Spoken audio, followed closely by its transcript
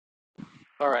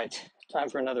All right, time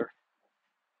for another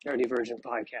Nerdy Virgin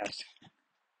podcast.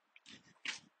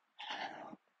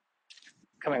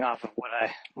 Coming off of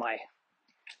my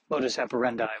modus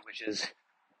operandi, which is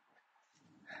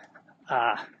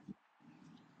have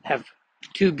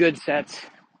two good sets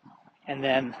and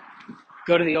then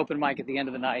go to the open mic at the end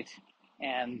of the night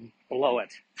and blow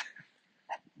it.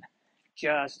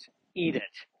 Just eat it.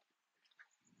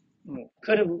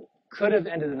 Could have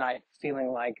ended the night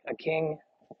feeling like a king.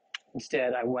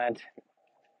 Instead, I went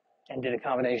and did a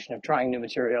combination of trying new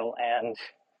material and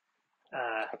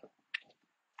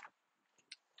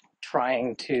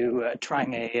trying to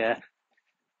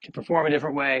perform a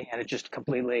different way, and it just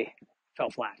completely fell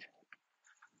flat.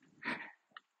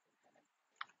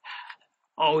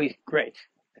 Always great,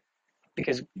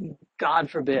 because God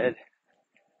forbid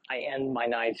I end my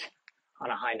night on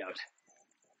a high note.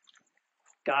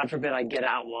 God forbid I get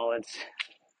out while it's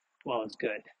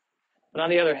good. But on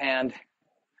the other hand,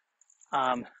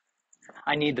 I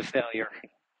need the failure.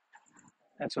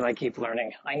 That's what I keep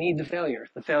learning. I need the failure.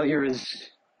 The failure is,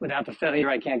 without the failure,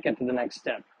 I can't get to the next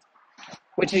step,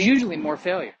 which is usually more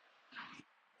failure.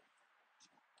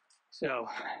 So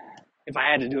if I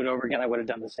had to do it over again, I would have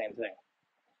done the same thing.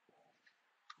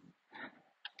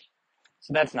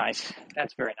 So that's nice.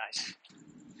 That's very nice.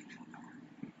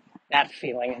 That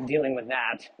feeling and dealing with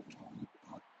that,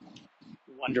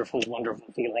 wonderful,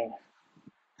 wonderful feeling.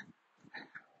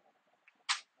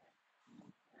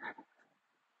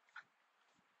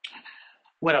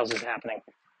 What else is happening?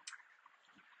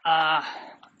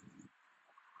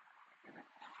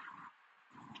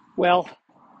 Well,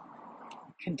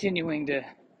 continuing to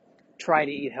try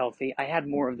to eat healthy. I had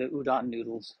more of the udon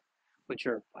noodles,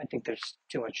 I think there's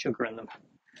too much sugar in them.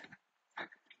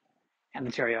 And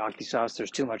the teriyaki sauce,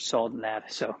 there's too much salt in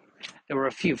that. So there were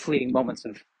a few fleeting moments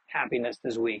of happiness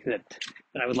this week that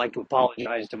I would like to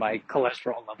apologize to my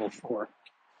cholesterol level for.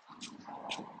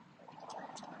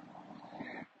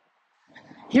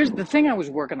 Here's the thing I was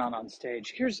working on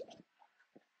stage. Here's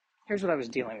what I was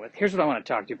dealing with. Here's what I want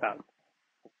to talk to you about.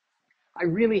 I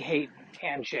really hate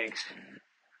handshakes.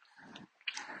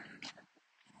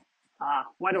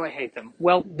 Why do I hate them?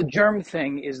 Well, the germ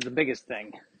thing is the biggest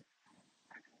thing.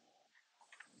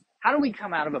 How do we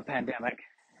come out of a pandemic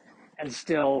and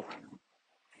still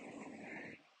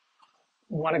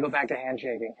want to go back to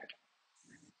handshaking?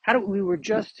 I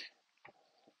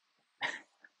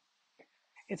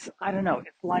don't know,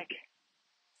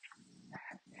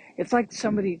 it's like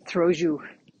somebody throws you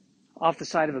off the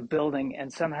side of a building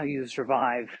and somehow you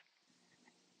survive.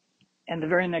 And the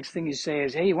very next thing you say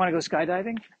is, "Hey, you want to go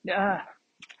skydiving?"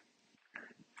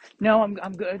 No,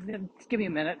 I'm good. Give me a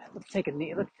minute. Let's take a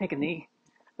knee.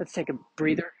 Let's take a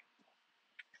breather.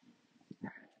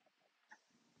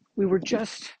 We were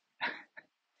just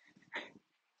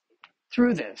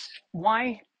through this.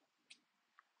 Why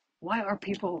are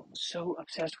people so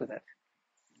obsessed with it?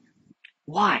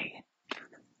 Why?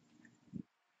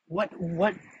 What?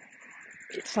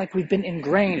 It's like we've been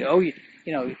ingrained. Oh, you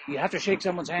have to shake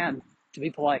someone's hand to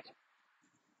be polite.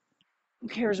 Who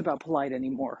cares about polite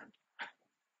anymore?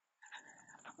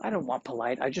 I don't want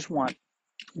polite. I just want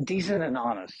decent and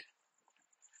honest.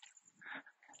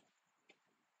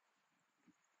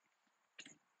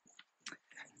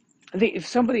 I think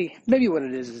maybe what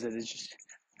it is that it's just,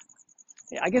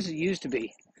 I guess it used to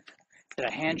be that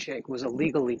a handshake was a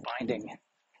legally binding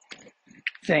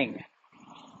thing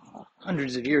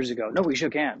hundreds of years ago. No, we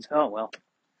shook hands. Oh, well,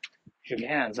 shook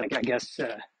hands. I guess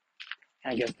the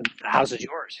house is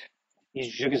yours. He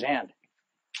shook his hand.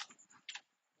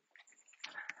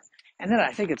 And then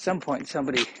I think at some point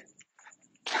somebody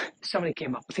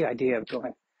came up with the idea of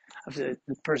the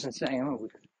person saying, "Oh,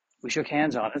 we shook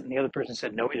hands on it," and the other person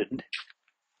said, "No, we didn't."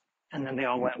 And then they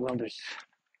all went, "Well, there's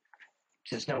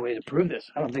just no way to prove this.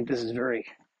 I don't think this is a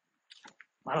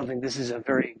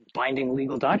very binding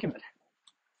legal document.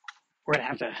 We're gonna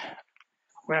have to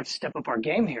step up our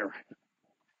game here.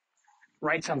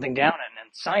 Write something down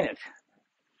and sign it."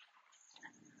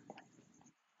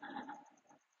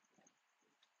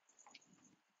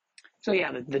 So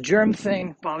yeah, the germ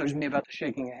thing bothers me about the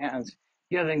shaking of hands.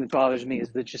 The other thing that bothers me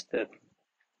is just the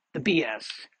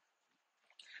BS.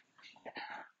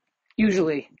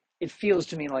 Usually, it feels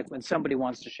to me like when somebody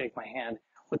wants to shake my hand,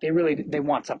 they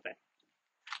want something.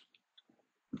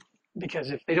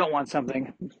 Because if they don't want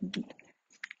something,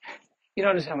 you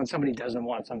notice how when somebody doesn't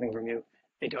want something from you,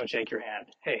 they don't shake your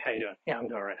hand. "Hey, how you doing?" "Yeah, I'm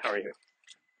doing all right. How are you?"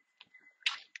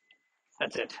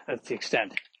 That's it. That's the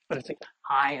extent. But it's like,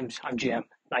 "Hi, I'm Jim.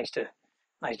 Nice to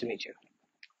meet you."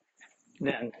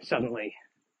 Then suddenly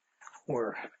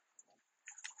we're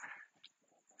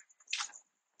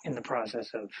in the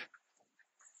process of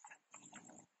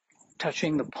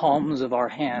touching the palms of our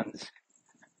hands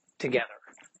together.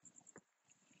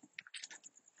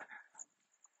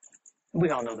 We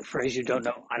all know the phrase, I don't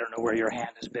know where your hand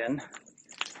has been.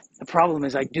 The problem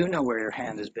is I do know where your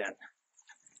hand has been.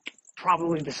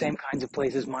 Probably the same kinds of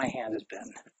places my hand has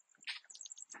been.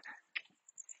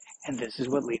 And this is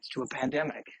what leads to a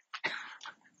pandemic.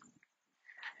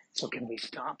 So can we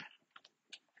stop?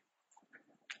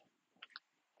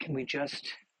 Can we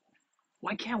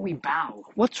why can't we bow?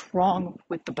 What's wrong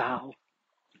with the bow?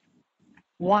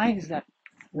 Why is that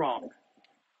wrong?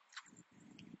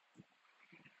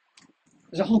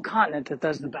 There's a whole continent that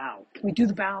does the bow. Can we do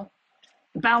the bow?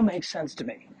 The bow makes sense to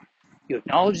me. You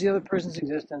acknowledge the other person's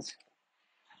existence,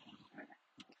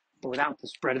 but without the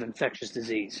spread of infectious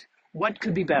disease. What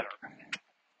could be better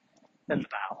than the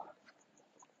bow?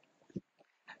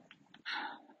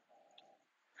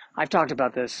 I've talked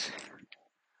about this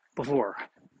before.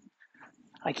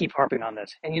 I keep harping on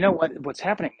this. And you know what's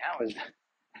happening now is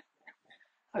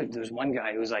there's one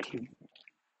guy who was like, he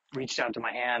reached out to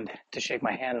my hand to shake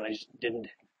my hand and I just didn't.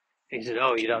 He said,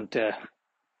 "Oh, you don't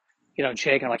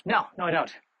shake?" And I'm like, no, I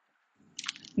don't.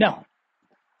 No.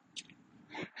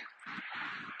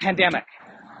 Pandemic.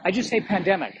 I just say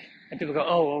pandemic. And people go,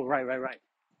 oh, right.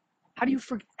 How do you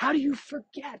forget? How do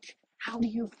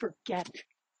you forget?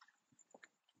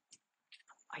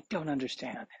 I don't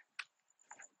understand.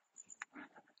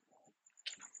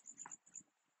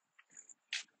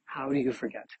 How do you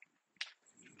forget?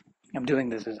 I'm doing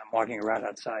this as I'm walking around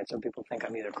outside, so people think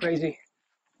I'm either crazy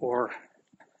or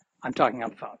I'm talking on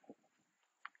the phone.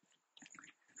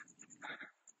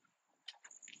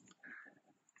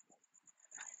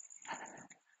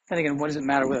 And again, what does it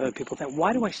matter what other people think?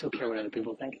 Why do I still care what other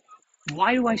people think?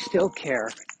 Why do I still care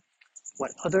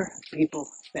what other people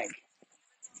think?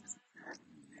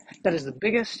 That is the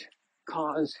biggest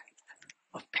cause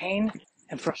of pain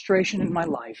and frustration in my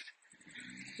life,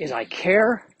 is I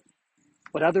care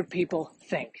what other people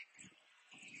think.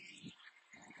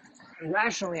 And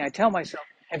rationally, I tell myself,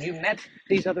 have you met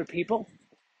these other people?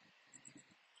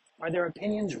 Are their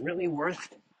opinions really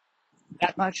worth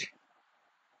that much?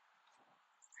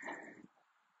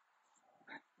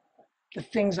 The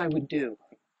things I would do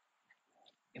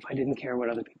if I didn't care what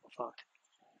other people thought.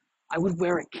 I would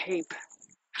wear a cape.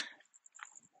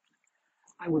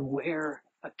 I would wear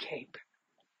a cape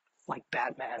like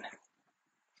Batman.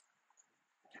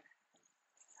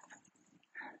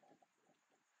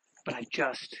 But I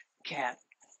just can't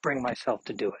bring myself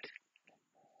to do it.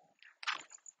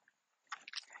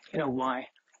 You know why?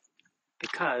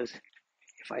 Because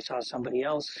if I saw somebody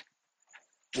else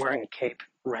wearing a cape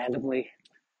randomly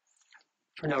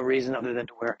for no reason other than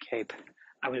to wear a cape,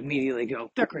 I would immediately go,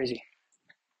 they're crazy.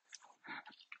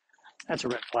 That's a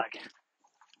red flag.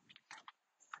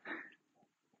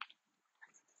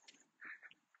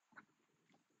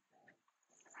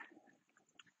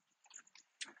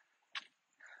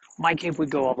 My cape would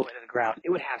go all the way to the ground.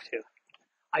 It would have to.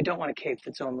 I don't want a cape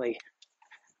that's only,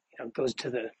 goes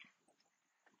just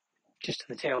to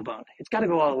the tailbone. It's got to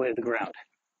go all the way to the ground.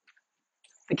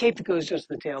 The cape that goes just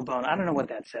to the tailbone, I don't know what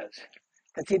that says.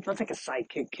 That's like a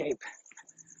sidekick cape.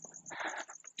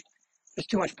 There's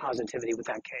too much positivity with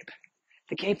that cape.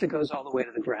 The cape that goes all the way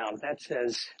to the ground, that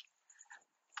says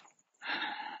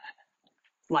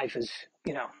life is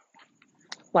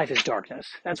darkness.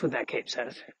 That's what that cape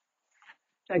says.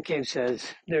 That cape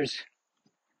says the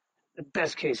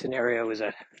best case scenario is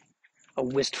a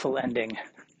wistful ending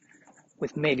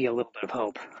with maybe a little bit of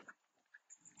hope.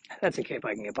 That's a cape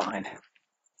I can get behind.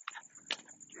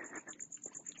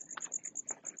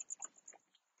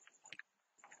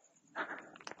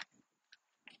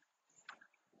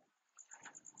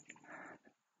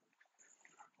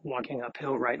 Walking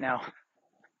uphill right now.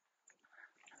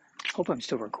 Hope I'm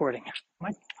still recording.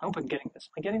 I hope I'm getting this.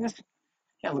 Am I getting this?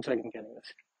 Yeah, it looks like I'm getting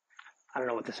this. I don't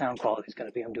know what the sound quality is going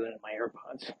to be. I'm doing it in my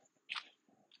AirPods.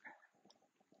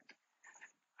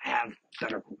 I have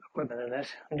better equipment than this.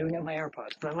 I'm doing it in my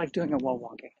AirPods, but I like doing it while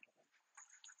walking.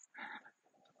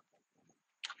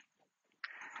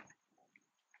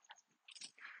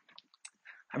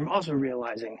 I'm also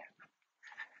realizing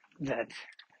that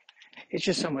it's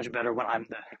just so much better when I'm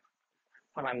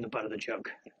the butt of the joke.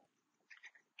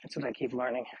 That's what I keep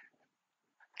learning.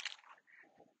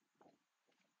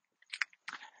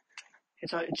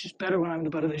 It's just better when I'm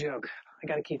the butt of the joke.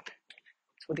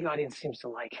 It's what the audience seems to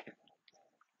like.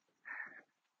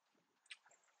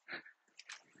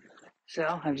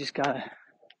 So I've just got to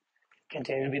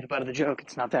continue to be the butt of the joke.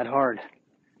 It's not that hard.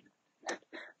 I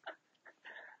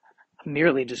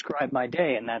merely describe my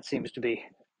day, and that seems to be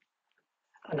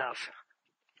enough.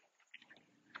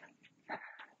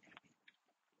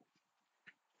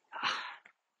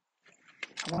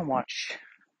 want to watch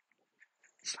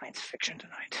science fiction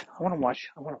tonight. I want to watch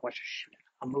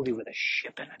a movie with a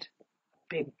ship in it.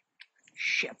 Big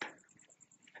ship.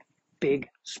 Big,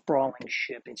 sprawling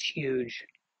ship. It's huge.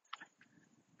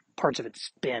 Parts of it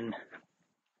spin.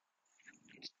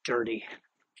 It's dirty.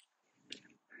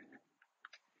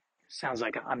 Sounds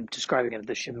like I'm describing it as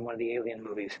the ship in one of the Alien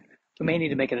movies. We may need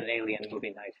to make it an Alien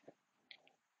movie night.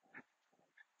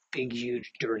 Big,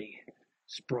 huge, dirty,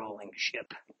 sprawling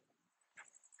ship.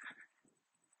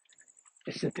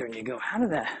 You sit there and you go, how do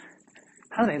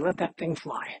they let that thing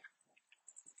fly?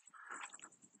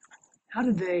 How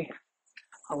did they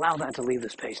allow that to leave the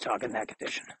space dock in that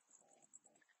condition?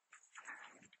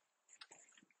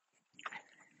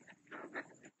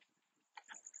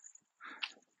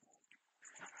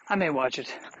 I may watch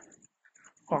it,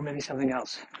 or maybe something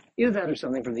else. Either that or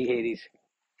something from the 80s.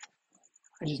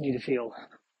 I just need to feel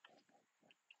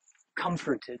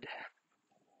comforted.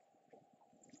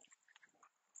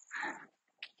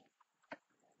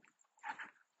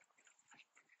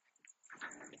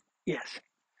 Yes,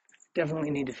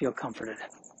 definitely need to feel comforted.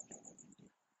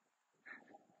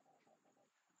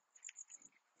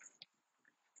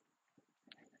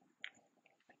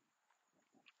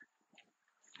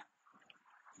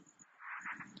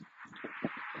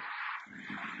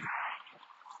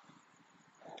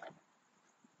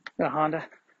 A Honda?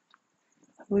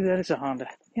 I believe that is a Honda.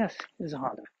 Yes, it is a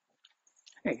Honda.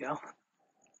 There you go.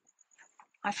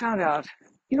 I found out,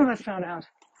 you know what I found out?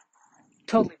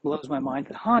 Totally blows my mind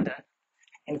that Honda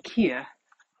and Kia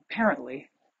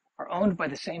apparently are owned by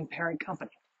the same parent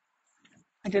company.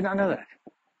 I did not know that.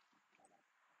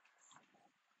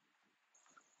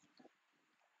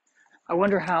 I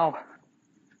wonder how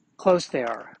close they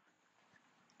are.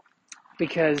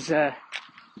 Because,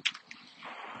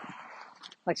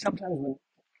 like sometimes when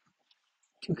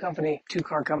two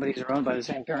car companies are owned by the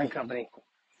same parent company,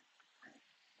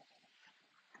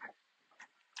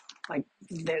 like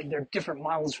they're different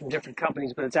models from different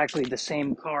companies, but it's actually the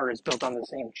same car. It's built on the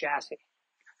same chassis.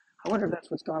 I wonder if that's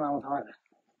what's going on with Honda.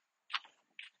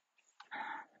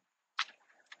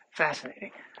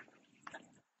 Fascinating.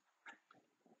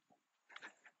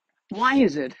 Why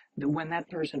is it that when that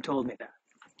person told me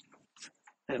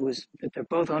that they're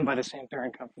both owned by the same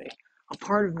parent company, a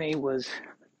part of me was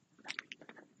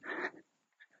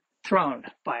thrown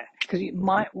by it? Because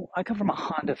I come from a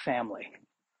Honda family.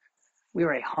 We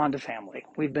were a Honda family.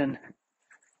 We've been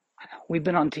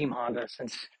on Team Honda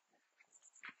since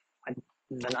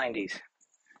the 90s.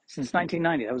 Since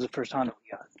 1990, that was the first Honda we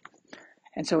got.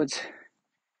 And so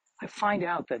I find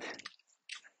out that,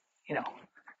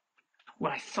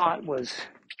 what I thought was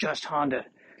just Honda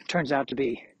turns out to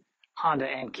be Honda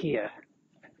and Kia.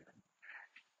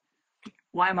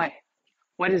 Why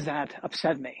does that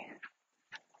upset me?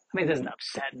 I mean, it doesn't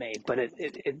upset me, but it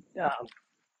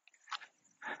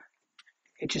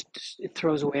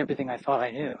throws away everything I thought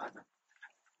I knew.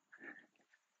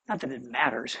 Not that it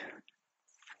matters.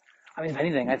 I mean, if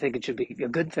anything, I think it should be a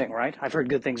good thing, right? I've heard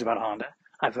good things about Honda.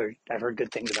 I've heard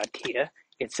good things about Kia.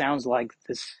 It sounds like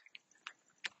this,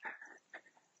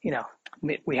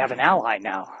 we have an ally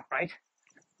now, right?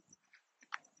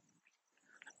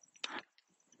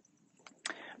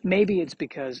 Maybe it's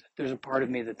because there's a part of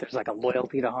me that there's like a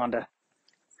loyalty to Honda.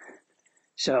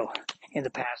 So in the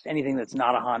past, anything that's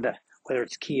not a Honda, whether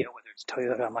it's Kia, whether it's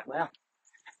Toyota, I'm like, well,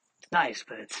 it's nice,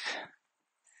 but it's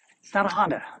not a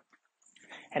Honda.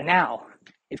 And now,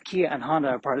 if Kia and Honda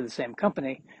are part of the same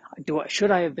company, should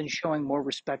I have been showing more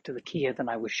respect to the Kia than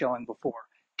I was showing before?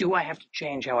 Do I have to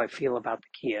change how I feel about the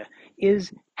Kia?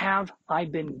 Have I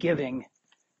been giving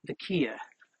the Kia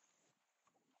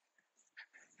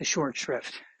the short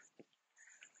shrift?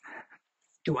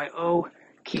 Do I owe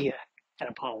Kia an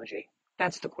apology?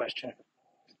 That's the question.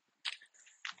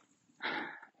 I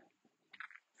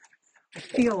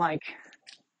feel like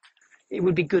it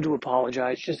would be good to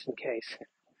apologize just in case.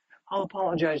 I'll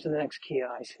apologize to the next Kia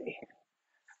I see.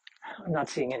 I'm not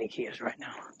seeing any Kias right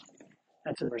now.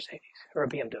 That's a Mercedes or a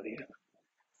BMW.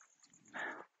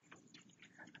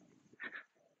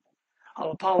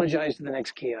 I'll apologize to the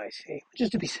next Kia I see,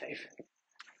 just to be safe.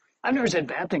 I've never said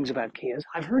bad things about Kias.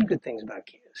 I've heard good things about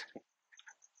Kias.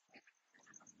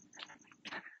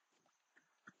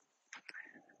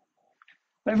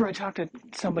 Whenever I talk to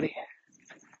somebody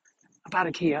about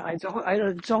a Kia,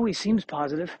 it always seems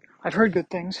positive. I've heard good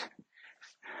things.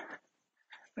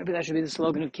 Maybe that should be the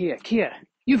slogan of Kia. Kia,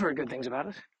 you've heard good things about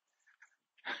it.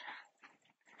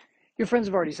 Your friends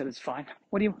have already said it's fine.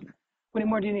 What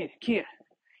more do you need? Kia,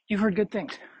 you've heard good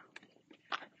things.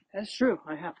 That's true,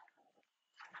 I have.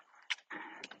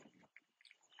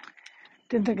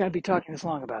 Didn't think I'd be talking this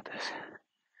long about this.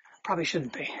 Probably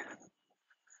shouldn't be,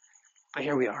 but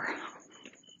here we are.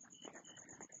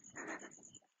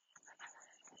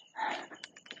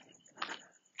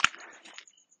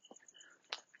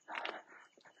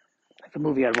 The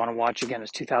movie I'd want to watch again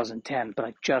is 2010, but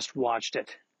I just watched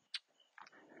it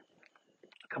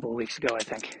a couple of weeks ago, I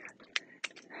think.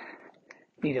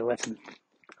 Need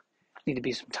to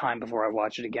be some time before I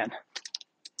watch it again.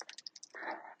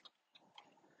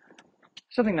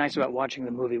 Something nice about watching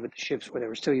the movie with the ships where they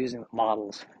were still using the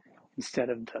models instead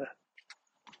of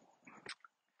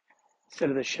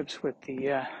the ships with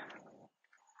the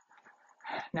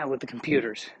now with the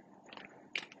computers.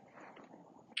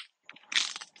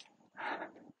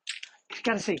 You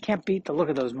gotta say, you can't beat the look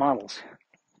of those models.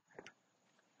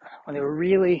 When they were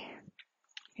really,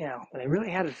 when they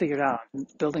really had it figured out,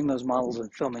 building those models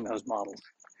and filming those models.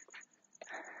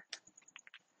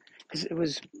 Because it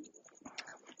was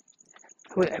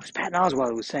Patton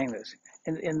Oswalt who was saying this.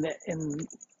 In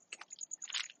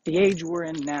the age we're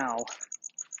in now,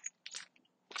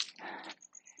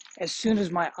 as soon as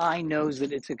my eye knows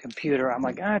that it's a computer, I'm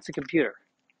like, it's a computer.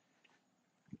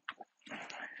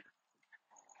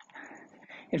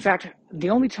 In fact, the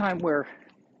only time where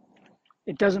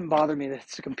it doesn't bother me that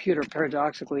it's a computer,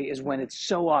 paradoxically, is when it's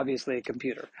so obviously a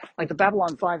computer. Like the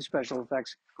Babylon 5 special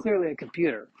effects, clearly a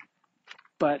computer.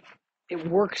 But it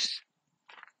works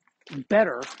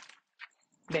better,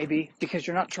 maybe, because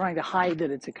you're not trying to hide that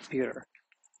it's a computer.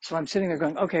 So I'm sitting there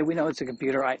going, okay, we know it's a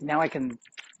computer. Now I can,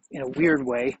 in a weird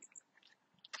way,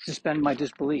 suspend my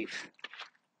disbelief.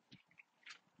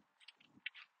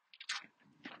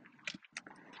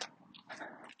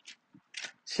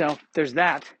 So there's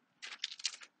that.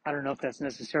 I don't know if that's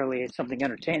necessarily something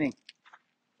entertaining.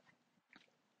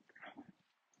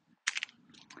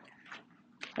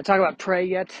 I talk about Prey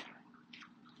yet?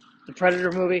 The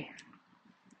Predator movie?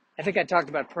 I think I talked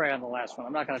about Prey on the last one.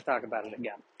 I'm not going to talk about it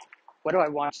again. What do I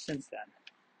watch since then?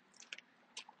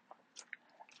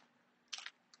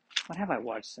 What have I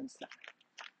watched since then?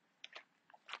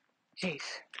 Jeez,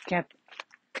 can't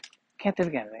think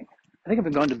of anything. I think I've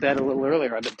been going to bed a little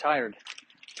earlier. I've been tired.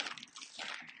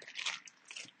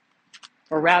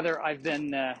 Or rather, I've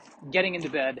been getting into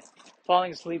bed,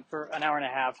 falling asleep for an hour and a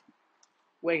half,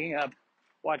 waking up,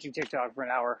 watching TikTok for an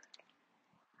hour,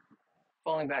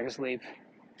 falling back asleep,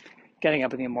 getting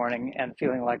up in the morning, and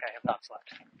feeling like I have not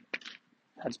slept.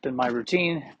 That's been my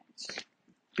routine. It's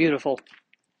beautiful.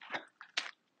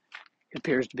 It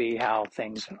appears to be how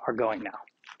things are going now.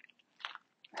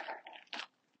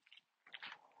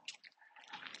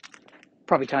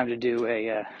 Probably time to do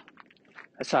a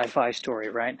sci-fi story,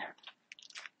 right?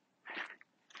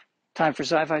 Time for a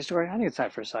sci-fi story? I think it's time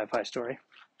for a sci-fi story.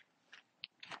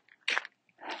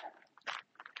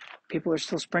 People are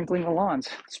still sprinkling the lawns.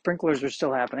 Sprinklers are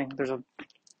still happening. There's a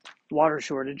water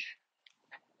shortage.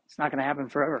 It's not going to happen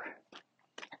forever.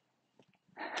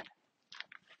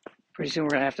 Pretty soon we're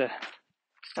going to have to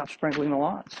stop sprinkling the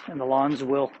lawns. And the lawns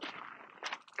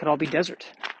could all be desert.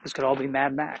 This could all be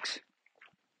Mad Max.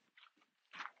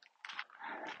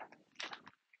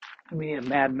 We need a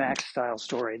Mad Max style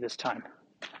story this time.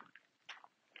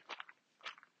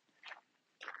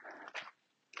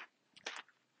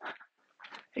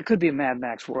 It could be a Mad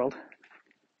Max world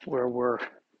where we're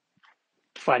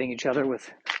fighting each other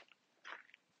with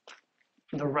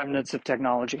the remnants of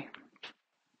technology.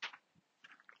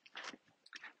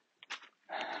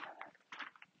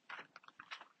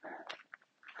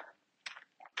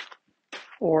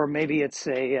 Or maybe it's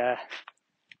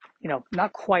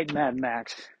not quite Mad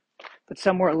Max, but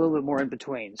somewhere a little bit more in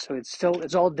between. So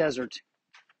it's all desert.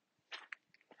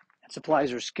 And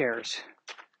supplies are scarce.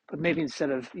 But maybe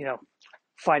instead of,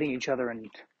 fighting each other in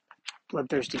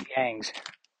bloodthirsty gangs,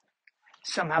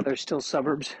 somehow there's still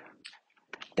suburbs,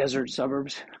 desert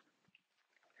suburbs.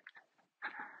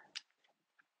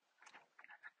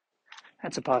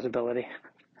 That's a possibility.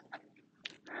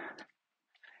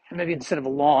 And maybe instead of a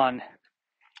lawn,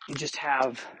 you just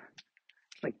have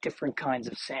like different kinds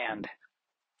of sand.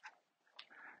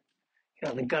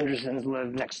 The Gundersons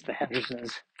live next to the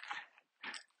Hendersons.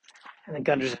 And the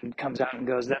Gunderson comes out and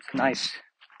goes, that's nice.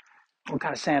 What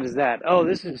kind of sand is that? Oh,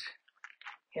 this is,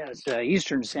 it's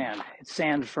eastern sand. It's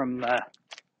sand from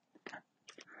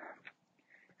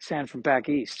back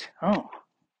east. Oh,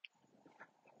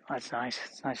 that's nice.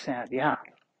 It's nice sand. Yeah.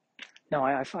 No,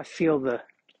 I feel the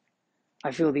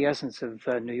essence of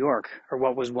New York, or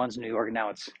what was once New York.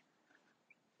 Now it's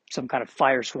some kind of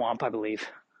fire swamp, I believe.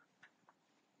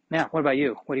 Now, what about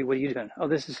you? What are you doing? Oh,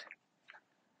 this is,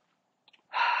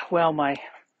 well, my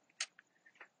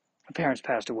parents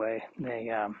passed away. They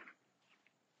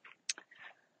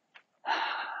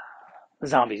the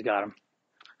zombies got them.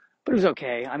 But it was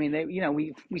okay. I mean,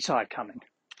 we saw it coming.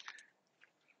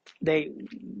 They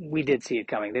we did see it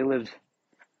coming. They lived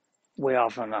way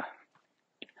off on a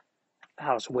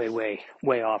house, way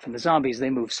off, and the zombies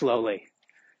they move slowly.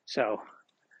 So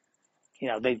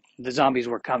the zombies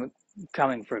were coming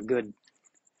for a good,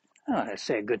 I don't know,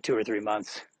 say a good 2 or 3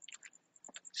 months.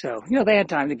 So they had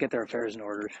time to get their affairs in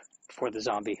order before the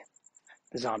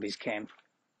zombies came.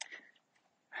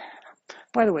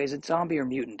 By the way, is it zombie or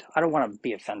mutant? I don't want to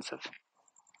be offensive.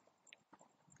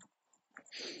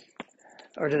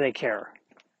 Or do they care?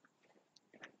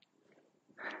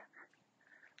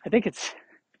 I think it's,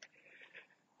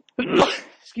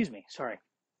 excuse me, sorry,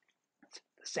 it's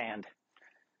the sand.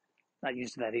 Not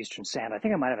used to that eastern sand. I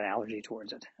think I might have an allergy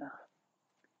towards it.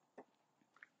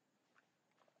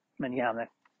 And yeah,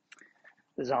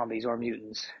 the zombies or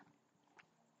mutants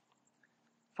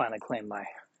finally claimed my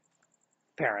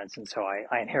parents, and so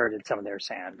I inherited some of their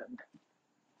sand, and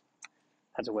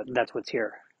that's what's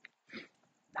here.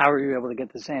 How are you able to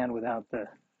get the sand without the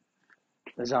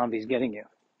zombies getting you?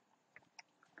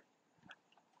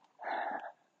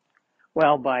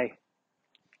 Well, by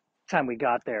the time we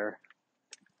got there,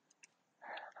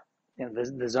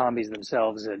 the zombies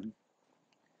themselves had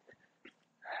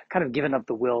kind of given up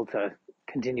the will to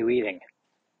continue eating.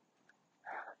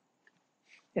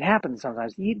 It happens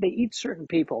sometimes. They eat certain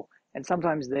people, and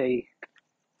sometimes they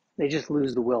just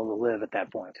lose the will to live at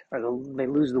that point, or they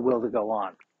lose the will to go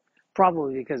on.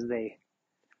 Probably because they're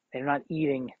not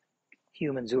eating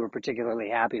humans who are particularly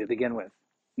happy to begin with.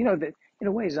 That in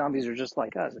a way, zombies are just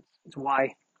like us. It's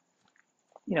why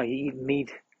you eat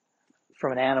meat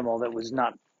from an animal that was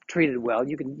not treated well.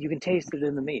 You can taste it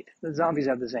in the meat. The zombies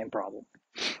have the same problem.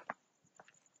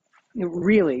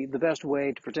 Really, the best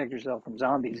way to protect yourself from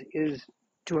zombies is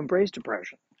to embrace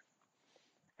depression.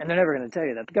 And they're never going to tell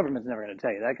you that. The government's never going to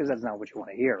tell you that because that's not what you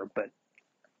want to hear. But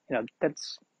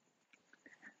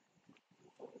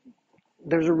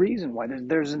there's a reason why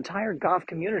there's entire goth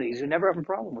communities who never have a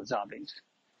problem with zombies.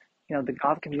 The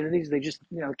goth communities, they just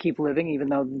keep living even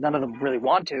though none of them really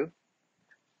want to.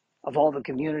 Of all the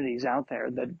communities out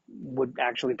there that would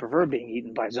actually prefer being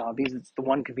eaten by zombies, it's the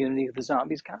one community that the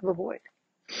zombies kind of avoid.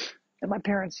 And my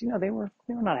parents, they were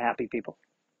not happy people.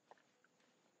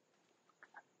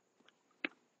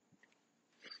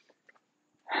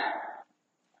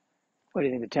 What do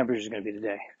you think the temperature is going to be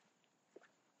today?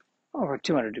 Over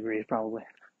 200 degrees, probably.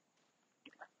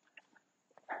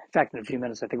 In fact, in a few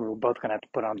minutes, I think we're both going to have to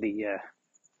put on the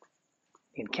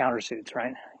encounter suits,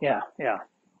 right? Yeah.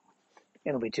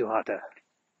 It'll be too hot to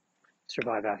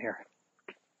survive out here.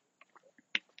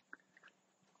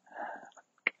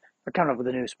 They're coming up with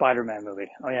a new Spider-Man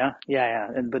movie. Oh yeah, yeah.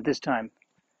 But this time,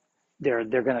 they're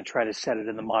going to try to set it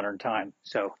in the modern time.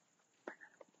 So,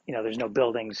 there's no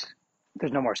buildings,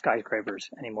 there's no more skyscrapers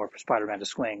anymore for Spider-Man to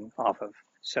swing off of.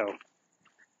 So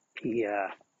he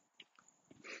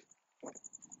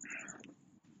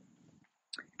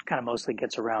kind of mostly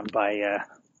gets around by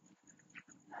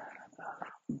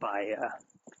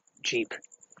Jeep.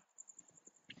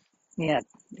 Yeah,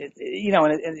 and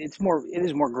it is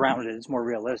more grounded. It's more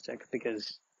realistic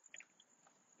because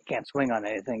you can't swing on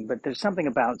anything. But there's something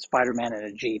about Spider-Man in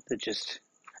a Jeep that just,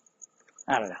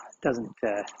 I don't know, doesn't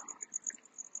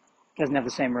have the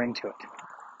same ring to it.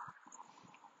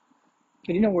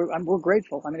 And we're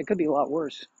grateful. I mean, it could be a lot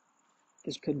worse.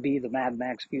 This could be the Mad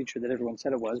Max future that everyone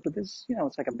said it was. But this,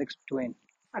 it's like a mix between,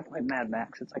 not quite Mad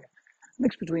Max. It's like a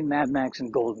mix between Mad Max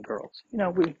and Golden Girls.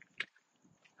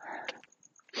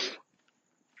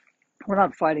 We're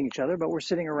not fighting each other, but we're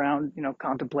sitting around,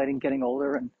 contemplating getting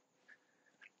older and,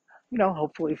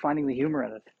 hopefully finding the humor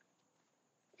in it.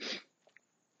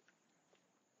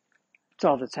 That's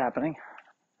all that's happening.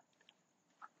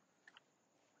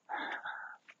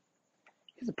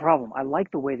 Here's the problem. I like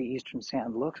the way the eastern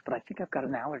sand looks, but I think I've got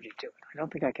an allergy to it. I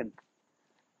don't think I can.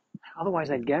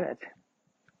 Otherwise, I'd get it.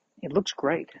 It looks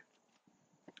great.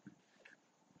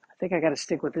 I think I got to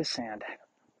stick with this sand.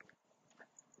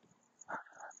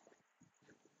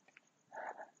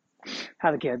 How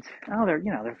are the kids? Oh, they're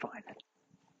fine.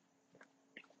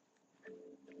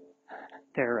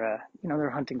 They're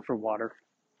hunting for water.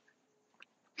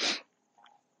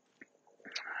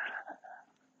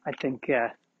 I think,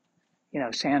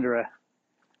 Sandra.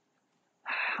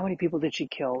 How many people did she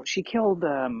kill? She killed,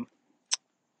 I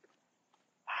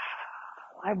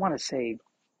want to say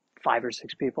 5 or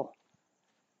 6 people,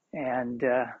 and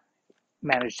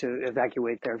managed to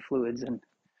evacuate their fluids and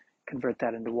convert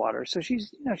that into water. So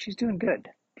she's doing good.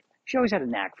 She always had a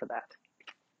knack for that.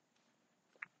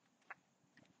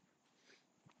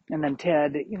 And then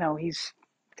Ted,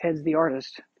 Ted's the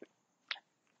artist.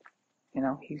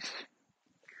 He's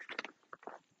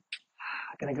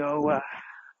Gonna go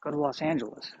to Los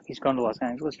Angeles. He's going to Los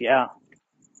Angeles. Yeah,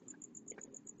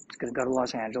 he's gonna go to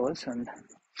Los Angeles and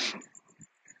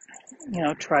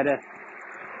try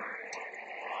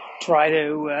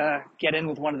to get in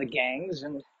with one of the gangs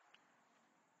and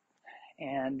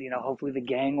hopefully the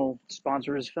gang will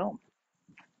sponsor his film.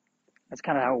 That's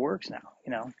kind of how it works now.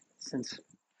 Since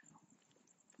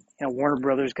Warner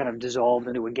Brothers kind of dissolved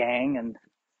into a gang and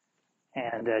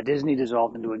Disney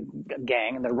dissolved into a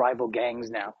gang, and they're rival gangs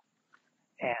now.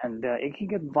 And it can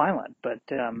get violent, but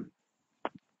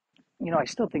I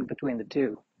still think between the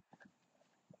two,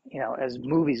 as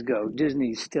movies go,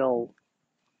 Disney still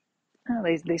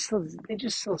they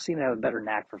just still seem to have a better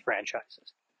knack for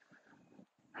franchises.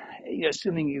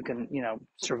 Assuming you can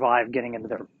survive getting into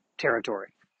their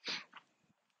territory.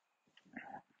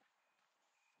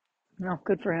 No,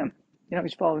 good for him.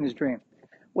 He's following his dream.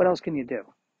 What else can you do?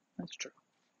 That's true.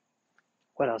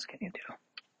 What else can you do?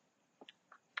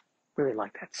 Really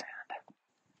like that sand.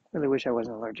 Really wish I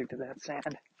wasn't allergic to that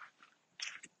sand.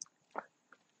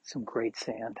 Some great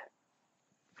sand.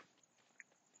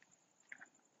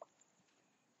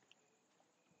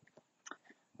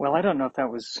 Well, I don't know if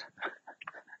that was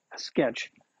a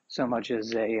sketch so much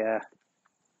as a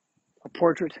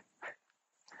portrait,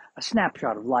 a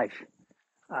snapshot of life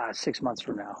 6 months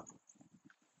from now.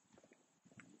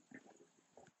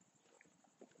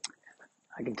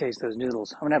 I can taste those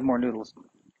noodles. I'm going to have more noodles.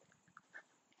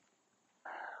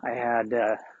 I had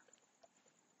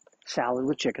salad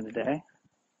with chicken today,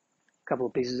 a couple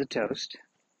of pieces of toast,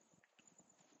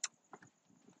 a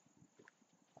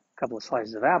couple of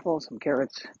slices of apple, some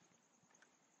carrots.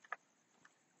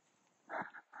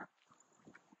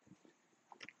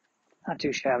 Not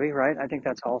too shabby, right? I think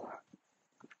that's all.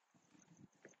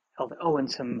 Oh, and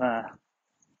some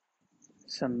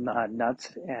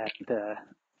nuts and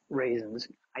raisins.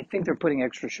 I think they're putting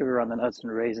extra sugar on the nuts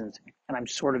and raisins, and I'm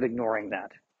sort of ignoring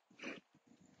that.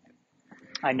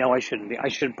 I know I shouldn't be. I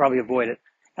should probably avoid it.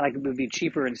 And it would be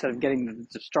cheaper instead of getting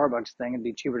the Starbucks thing. It'd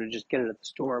be cheaper to just get it at the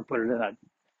store, put it in a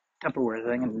Tupperware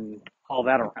thing, and haul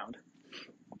that around.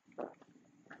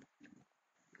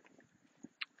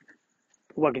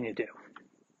 What can you do?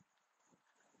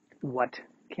 What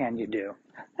can you do?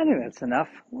 I think that's enough.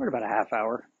 We're at about a half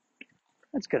hour.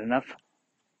 That's good enough.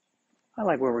 I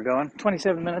like where we're going.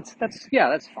 27 minutes. That's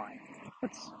fine.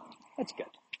 That's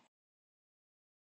good.